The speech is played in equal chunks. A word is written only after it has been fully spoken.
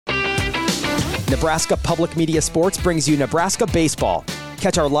Nebraska Public Media Sports brings you Nebraska Baseball.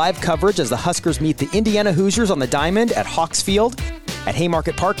 Catch our live coverage as the Huskers meet the Indiana Hoosiers on the Diamond at Hawks Field at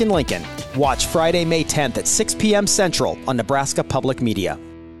Haymarket Park in Lincoln. Watch Friday, May 10th at 6 p.m. Central on Nebraska Public Media.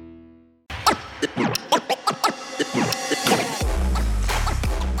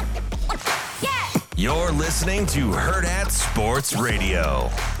 You're listening to Hurrdat Sports Radio.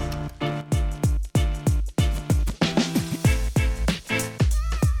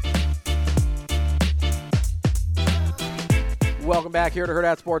 Welcome back here to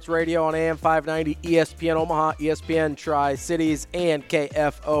Hurrdat Sports Radio on AM 590, ESPN Omaha, ESPN Tri-Cities, and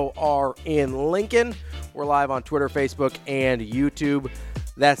KFOR in Lincoln. We're live on Twitter, Facebook, and YouTube.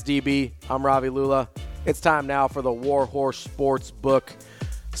 That's DB. I'm Ravi Lula. It's time now for the Warhorse Sportsbook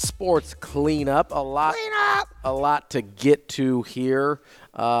Sports Cleanup. A lot to get to here.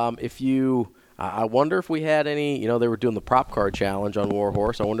 I wonder if we had any, they were doing the prop card challenge on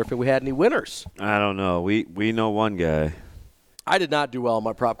Warhorse. I wonder if we had any winners. I don't know. We know one guy. I did not do well on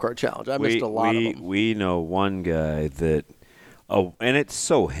my prop card challenge. I missed a lot of them. We know one guy that, and it's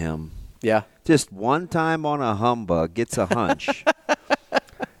so him. Yeah. Just one time on a humbug, gets a hunch,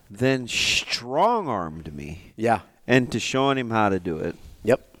 then strong-armed me. Yeah. Into showing him how to do it.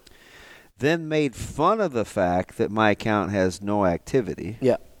 Yep. Then made fun of the fact that my account has no activity.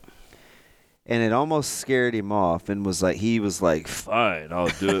 Yeah. And it almost scared him off and he was like, fine, I'll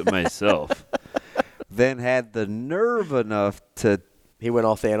do it myself. Then had the nerve enough to He went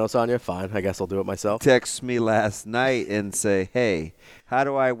all Thanos on you? Fine, I guess I'll do it myself. text me last night and say, hey, how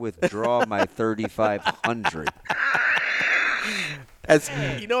do I withdraw my $3,500? It's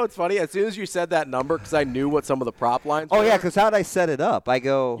funny. As soon as you said that number, because I knew what some of the prop lines were. Oh, yeah, because how'd I set it up? I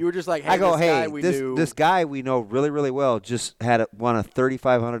go. You were just like, hey, I go, this guy we knew. This guy we know really, really well just won a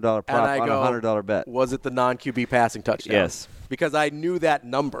 $3,500 prop on a $100 bet. Was it the non-QB passing touchdown? Yes. Because I knew that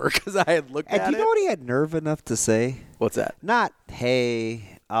number because I had looked at it. And do you know what he had nerve enough to say? What's that? Not,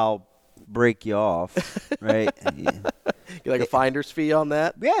 hey, I'll break you off, right? You like a finder's fee on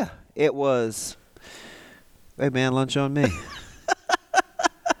that? Yeah. It was, hey, man, lunch on me.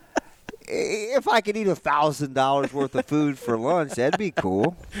 If I could eat $1,000 worth of food for lunch, that'd be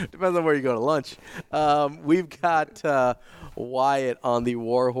cool. Depends on where you go to lunch. We've got Wyatt on the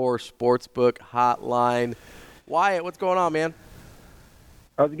Warhorse Sportsbook hotline. Wyatt, what's going on, man?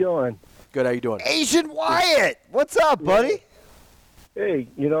 How's it going? Good. How you doing? Asian Wyatt, what's up, buddy? Hey,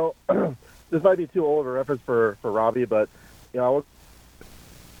 this might be too old of a reference for Robbie, but I was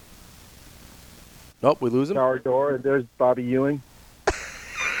Nope, we lose him. shower door, and there's Bobby Ewing.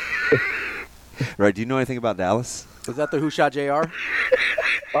 Right. Do you know anything about Dallas? Is that the Who Shot JR?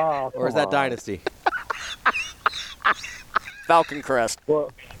 Oh, Or is that Dynasty? Falcon Crest.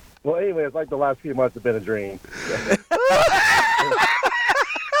 Well, anyway, it's like the last few months have been a dream.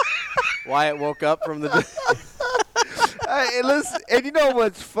 Wyatt woke up from the. Listen, and you know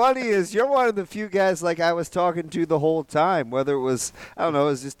what's funny is you're one of the few guys like I was talking to the whole time, whether it was, I don't know,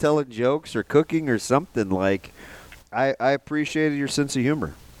 it was just telling jokes or cooking or something. Like, I appreciated your sense of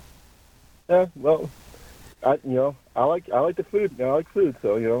humor. Yeah, well, I like the food. I like food,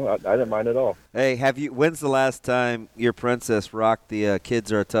 so I didn't mind at all. Hey, when's the last time your princess rocked the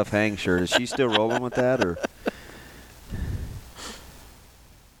 "Kids Are a Tough Hang" shirt? Is she still rolling with that, or?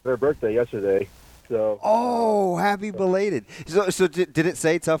 Her birthday yesterday, so. Oh, happy belated! So did it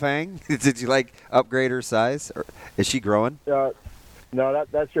say tough hang? Did you upgrade her size, or is she growing? No,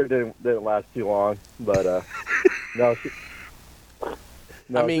 that shirt didn't last too long, but no.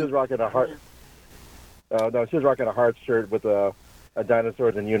 She was rocking a heart. She was rocking a heart shirt with a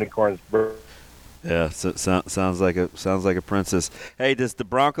dinosaurs and unicorns. Yeah, so, sounds like a princess. Hey, does the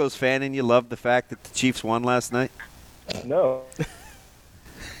Broncos fan in you love the fact that the Chiefs won last night? No. Did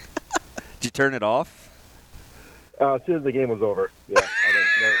you turn it off? As soon as the game was over. Yeah.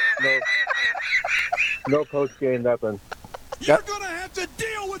 No post game, nothing. You're gonna have to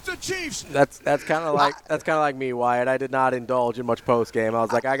deal with the Chiefs. That's kind of like me, Wyatt. I did not indulge in much post game. I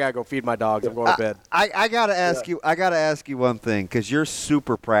was like, I gotta go feed my dogs. I'm going to bed. I gotta ask you. I gotta ask you one thing because you're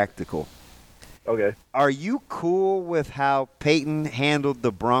super practical. Okay. Are you cool with how Peyton handled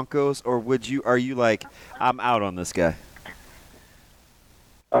the Broncos, or are you like, I'm out on this guy?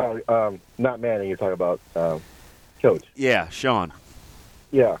 Not Manning. You're talking about Coach. Yeah, Sean.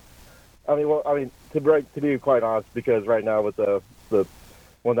 Yeah. To be quite honest, because right now with the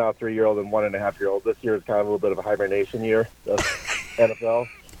 1 now 3-year-old and 1.5-year-old, this year is kind of a little bit of a hibernation year. NFL.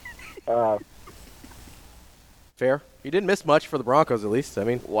 Fair. You didn't miss much for the Broncos, at least.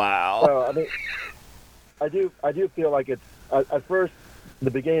 Wow. I do feel like it's at first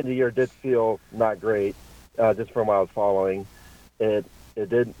the beginning of the year did feel not great, just from what I was following. It it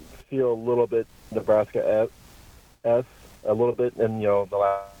did feel a little bit Nebraska S a little bit in the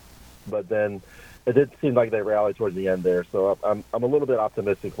last, but then it did seem like they rallied towards the end there. So I'm a little bit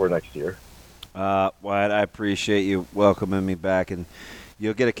optimistic for next year. Wyatt, I appreciate you welcoming me back, and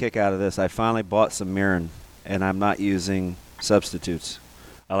you'll get a kick out of this. I finally bought some Mirin, and I'm not using substitutes.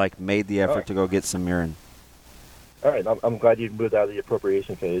 I made the effort to go get some Mirin. All right, I'm glad you moved out of the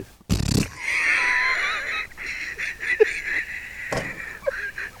appropriation phase.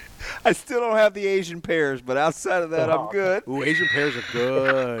 I still don't have the Asian pears, but outside of that, I'm good. Ooh, Asian pears are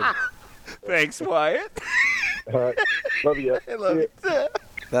good. Thanks, Wyatt. All right, love you. I love you.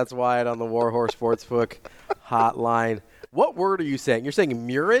 That's Wyatt on the Warhorse Sportsbook hotline. What word are you saying? You're saying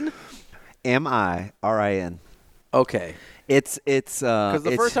Mirin? M-I-R-I-N. Okay. It's because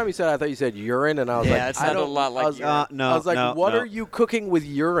the first time you said it, I thought you said urine, and I was it sounded a lot like urine. I was like, what are you cooking with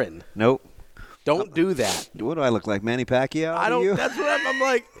urine? Nope. Don't do that. What do I look like, Manny Pacquiao? I don't. That's what I'm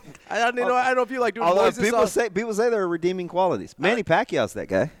like. I don't know. I don't know if you like doing Although Moises. people say there are redeeming qualities. Manny Pacquiao's that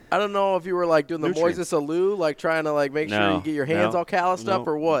guy. I don't know if you were like doing the Moises Alou, like trying to like make sure you get your hands all calloused up,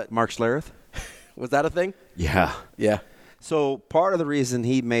 or what? Mark Schlereth. Was that a thing? Yeah. Yeah. So part of the reason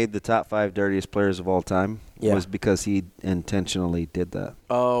he made the top 5 dirtiest players of all time was because he intentionally did that.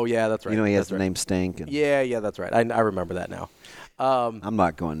 Oh yeah, that's right. He has the name Stink. And yeah, that's right. I remember that now. I'm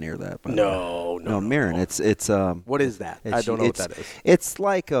not going near that. No, Mirin. It's what is that? I don't know what that is. It's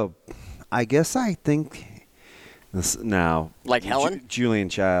like I think this now. Like Helen? Julian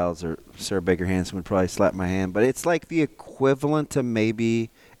Childs or Sarah Baker Hansen would probably slap my hand, but it's like the equivalent to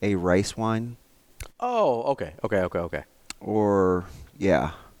maybe a rice wine. Oh, okay. Or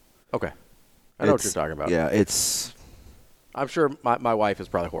okay. I know what you're talking about. Yeah, it's. I'm sure my wife is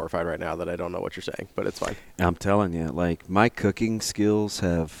probably horrified right now that I don't know what you're saying, but it's fine. I'm telling you, my cooking skills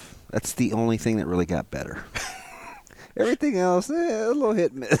that's the only thing that really got better. Everything else, a little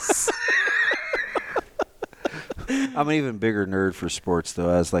hit and miss. I'm an even bigger nerd for sports, though.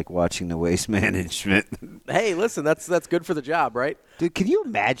 I was watching the Waste Management. Hey, listen, that's good for the job, right? Dude, can you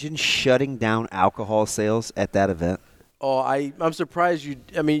imagine shutting down alcohol sales at that event? Oh, I'm surprised you.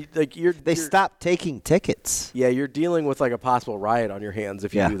 I mean, They stopped taking tickets. Yeah, you're dealing with a possible riot on your hands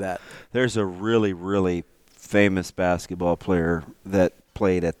if you do that. There's a really, really famous basketball player that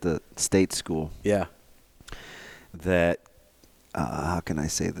played at the state school. Yeah. That, how can I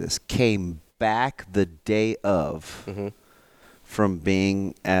say this, came back the day of from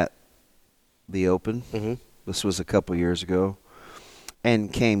being at the Open. Mm-hmm. This was a couple years ago.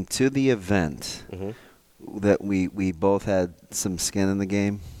 And came to the event that we both had some skin in the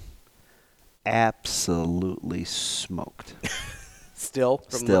game. Absolutely smoked. Still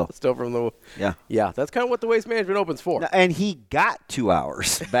from the yeah. That's kind of what the Waste Management Open's for. And he got 2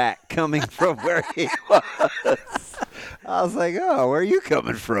 hours back coming from where he was. I was like, oh, where are you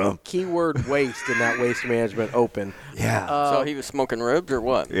coming from? Keyword waste in that Waste Management Open. Yeah. So he was smoking ribs or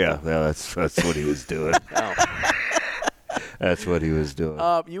what? Yeah, that's what he was doing. That's what he was doing.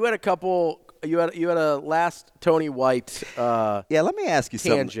 You had a couple. You had a last Tony White. Let me ask you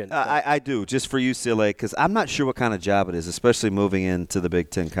tangent. something. I do, just for you, Silly, because I'm not sure what kind of job it is, especially moving into the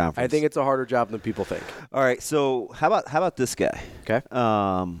Big Ten Conference. I think it's a harder job than people think. All right, so how about this guy? Okay.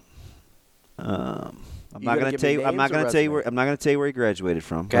 I'm not going to tell you. I'm not going to tell you where he graduated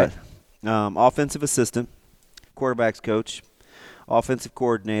from. Okay. But, offensive assistant, quarterbacks coach, offensive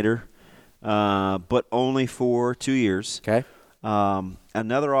coordinator, but only for 2 years. Okay.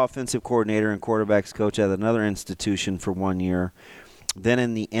 Another offensive coordinator and quarterbacks coach at another institution for 1 year, then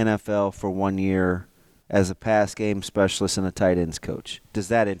in the NFL for 1 year as a pass game specialist and a tight ends coach. Does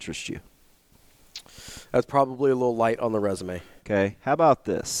that interest you? That's probably a little light on the resume. Okay. How about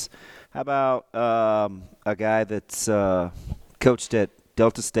this? How about a guy that's coached at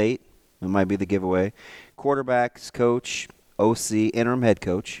Delta State? It might be the giveaway. Quarterbacks coach, OC, interim head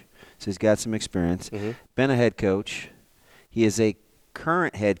coach. So he's got some experience. Mm-hmm. Been a head coach. He is a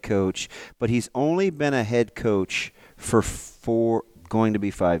current head coach, but he's only been a head coach for going to be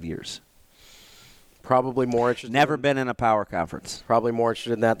 5 years. Probably more interested. Never been in a power conference. Probably more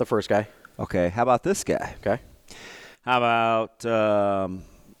interested in that, the first guy. Okay. How about this guy? Okay. How about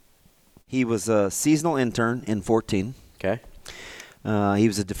he was a seasonal intern in 2014. Okay. He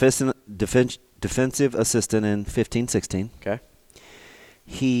was a defensive assistant in 15-16. Okay.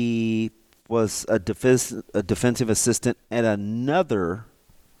 He was a defensive assistant at another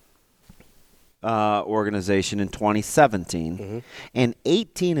organization in 2017. Mm-hmm. In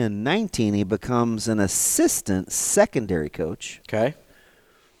 18 and 19, he becomes an assistant secondary coach. Okay.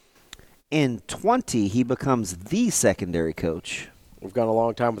 In 20, he becomes the secondary coach. We've gone a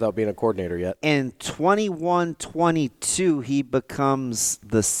long time without being a coordinator yet. In 21-22, he becomes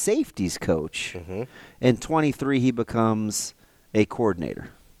the safeties coach. Mm-hmm. In 23, he becomes a coordinator.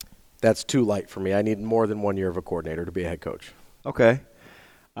 That's too light for me. I need more than 1 year of a coordinator to be a head coach. Okay.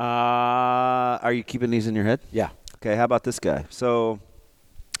 Are you keeping these in your head? Yeah. Okay, how about this guy? So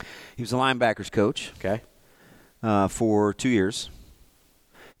he was a linebackers coach. Okay. For 2 years.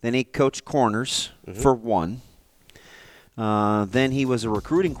 Then he coached corners for 1. Then he was a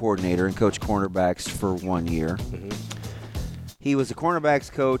recruiting coordinator and coached cornerbacks for 1 year. Mm-hmm. He was a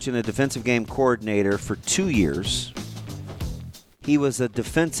cornerbacks coach and a defensive game coordinator for 2 years. He was a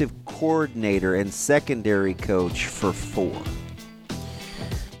defensive coordinator and secondary coach for 4.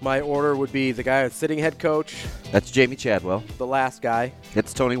 My order would be the guy that's sitting head coach, That's Jamie Chadwell. the last guy,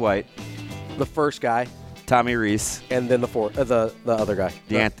 It's Tony White. the first guy, Tommy Reese. and then the other guy.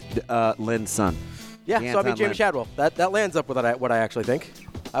 Lynn's son. Yeah, so I mean Anton Jamie Lynn. Chadwell. That lands up with what I actually think.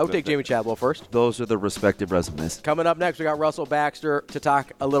 I would take Jamie Chadwell first. Those are the respective resumes. Coming up next, we got Russell Baxter to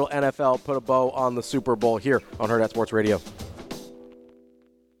talk a little NFL, put a bow on the Super Bowl here on Herd at Sports Radio.